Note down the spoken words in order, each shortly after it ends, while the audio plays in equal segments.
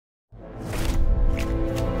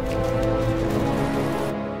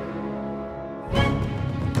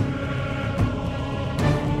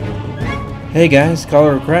Hey guys,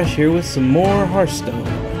 Caller Crash here with some more Hearthstone.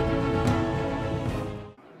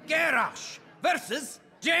 Garrosh versus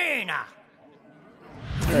Jaina.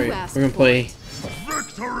 Alright, we're gonna play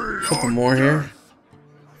a couple more here.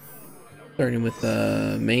 Starting with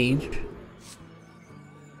Mage.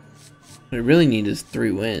 What I really need is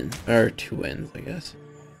 3 wins, or 2 wins, I guess.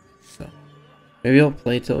 So maybe I'll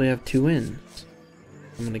play till we have 2 wins.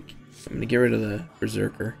 I'm gonna get rid of the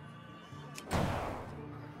Berserker.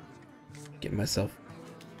 Get myself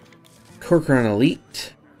Corcoran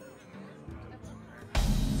Elite.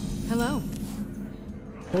 Hello.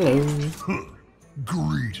 Hello.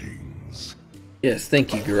 Greetings. Yes,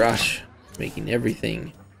 thank you, Garrosh. Making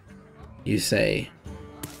everything you say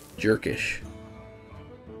jerkish.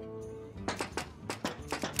 I'm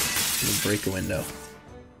gonna break a window.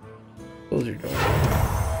 Close your door.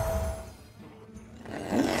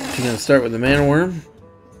 She's gonna start with the Mana Worm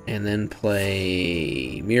and then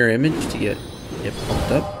play Mirror Image to get it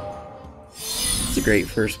pumped up. It's a great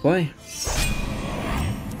first play.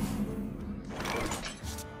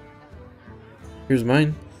 Here's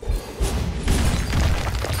mine.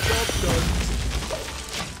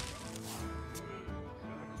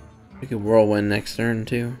 We could Whirlwind next turn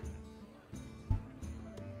too.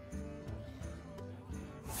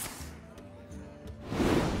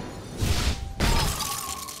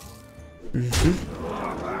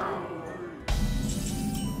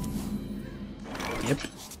 Yep.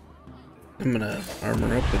 I'm gonna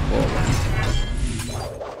armor up with Whirlwind.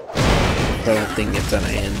 Before that thing gets out of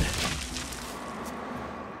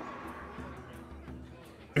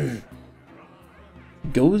hand.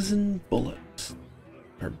 Goes in bullets.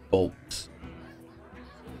 Or bolts.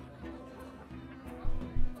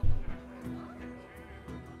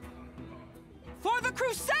 For the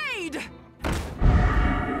crusade!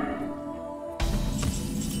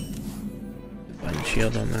 Divine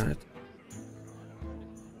Shield on that.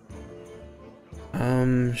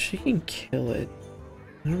 She can kill it.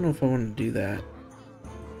 I don't know if I want to do that.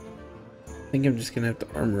 I think I'm just gonna have to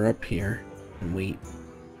armor up here and wait.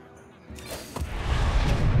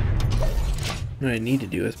 What I need to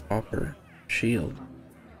do is pop her shield.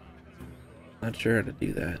 Not sure how to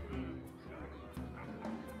do that.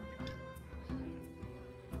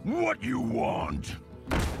 What you want?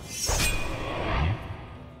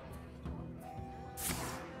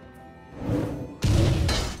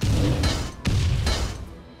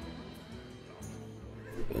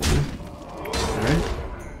 Alright.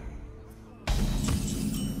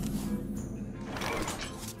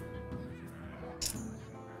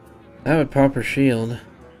 That would pop her shield.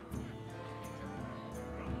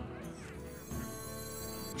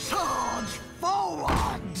 Charge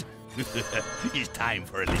forward! It's time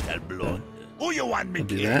for a little blood. Who you want me I'll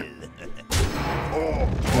to do kill? that. And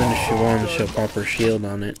then if she wants, she'll pop her shield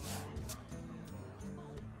on it.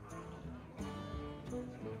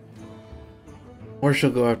 Or she'll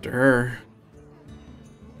go after her.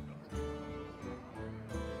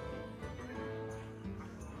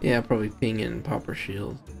 Yeah, probably ping it and pop her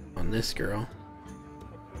shield on this girl.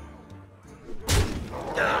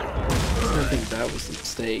 I think that was a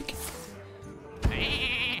mistake.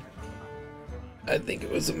 I think it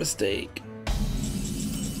was a mistake.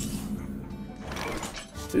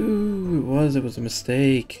 Ooh, it was a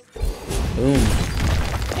mistake. Boom.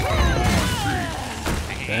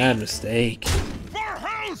 Bad mistake.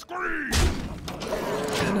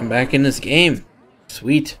 And I'm back in this game.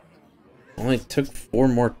 Sweet. Only took 4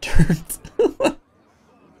 more turns.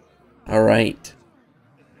 Alright.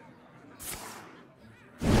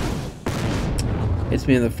 Hits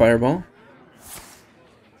me in the fireball.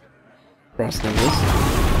 Cross numbers.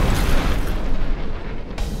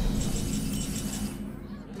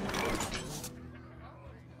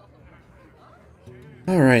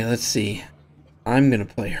 Alright, let's see. I'm gonna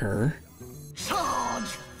play her. Charge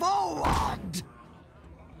forward!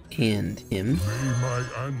 And him. May my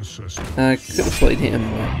ancestors I could have played him,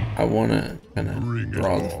 but I want to kind of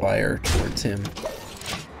draw the fire towards him.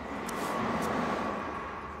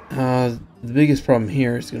 The biggest problem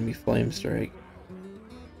here is going to be Flame Strike.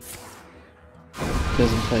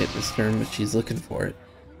 Doesn't play it this turn, but she's looking for it.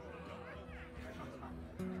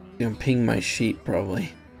 Gonna ping my sheep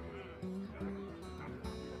probably.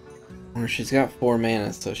 Or she's got 4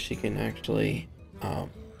 mana, so she can actually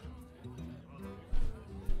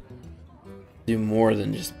do more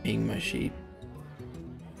than just ping my sheep.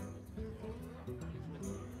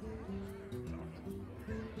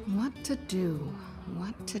 What to do?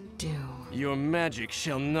 What to do? Your magic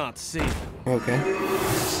shall not save. Okay.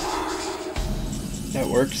 That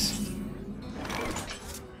works.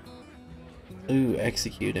 Ooh,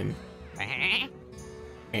 execute him.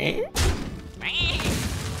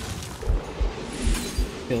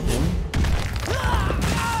 Kill him.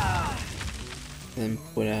 Then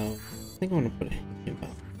put out. I think I want to put him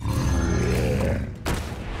out.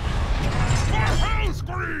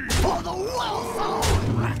 For the welfare!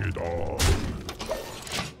 Bring it on.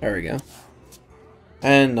 There we go.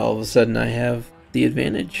 And all of a sudden I have the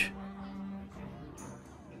advantage.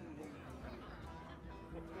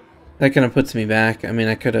 That kind of puts me back. I mean,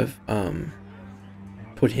 I could have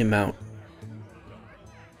put him out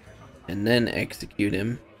and then execute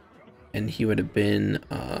him, and he would have been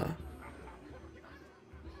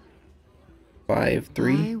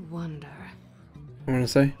 5-3. I wonder. I want to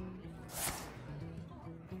say.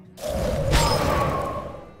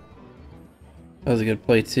 That was a good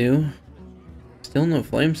play too. Still no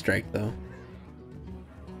flame strike though.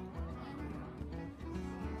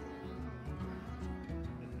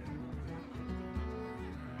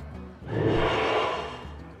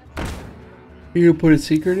 You gonna put a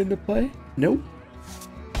secret into play? Nope.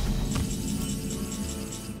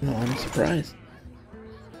 No, I'm surprised.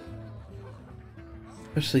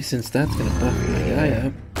 Especially since that's gonna buff my guy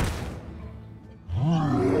up.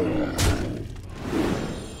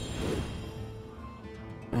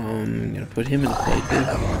 I'm gonna put him in play too.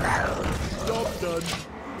 Job done.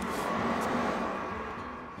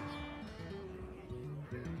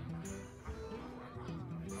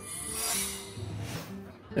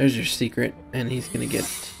 There's your secret, and he's gonna get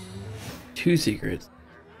 2 secrets.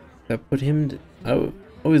 That put him to, I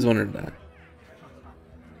always wondered that.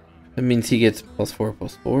 That means he gets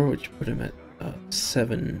 +4/+4, which put him at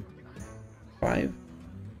 7-5.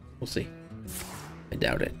 We'll see. I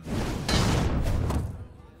doubt it.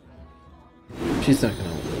 She's not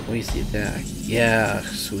gonna waste the attack. Yeah,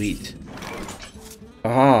 sweet.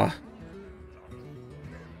 Ah.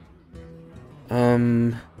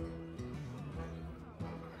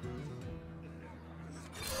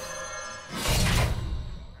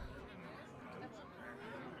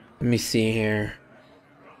 Let me see here.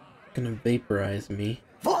 Gonna vaporize me.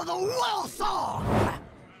 For the welfare!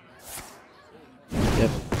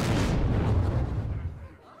 Yep.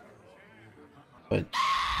 But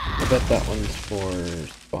I bet that one's for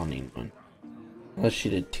spawning one. Unless she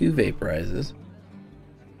did 2 vaporizes.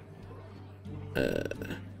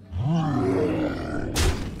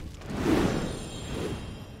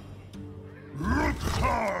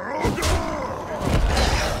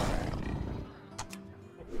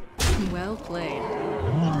 Well played.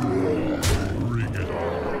 Bring it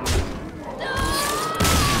on.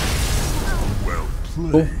 Well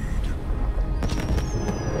played. Cool.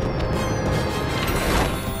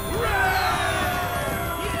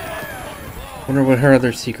 Wonder what her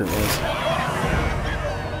other secret was.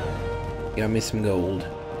 Got me some gold.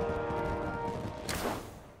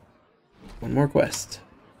 One more quest.